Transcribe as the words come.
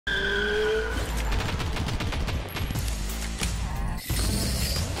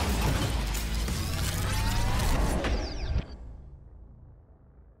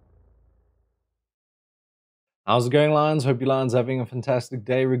How's it going, Lions? Hope you Lions having a fantastic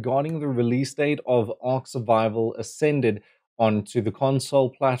day. Regarding the release date of Ark Survival Ascended onto the console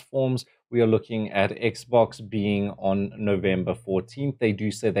platforms, we are looking at Xbox being on November 14th. They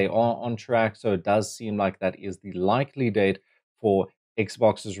do say they are on track, so it does seem like that is the likely date for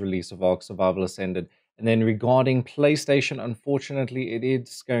Xbox's release of Ark Survival Ascended. And then regarding PlayStation, unfortunately, it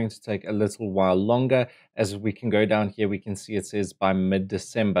is going to take a little while longer. As we can go down here, we can see it says by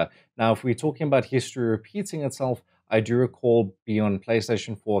mid-December. Now, if we're talking about history repeating itself, I do recall being on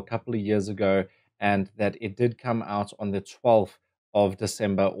PlayStation 4 a couple of years ago, and that it did come out on the 12th of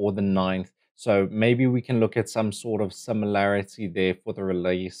December or the 9th. So maybe we can look at some sort of similarity there for the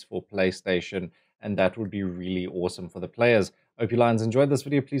release for PlayStation, and that would be really awesome for the players. Hope you Lions enjoyed this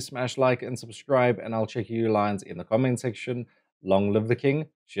video. Please smash like and subscribe, and I'll check you Lions in the comment section. Long live the king.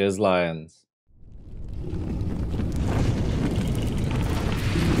 Cheers, Lions.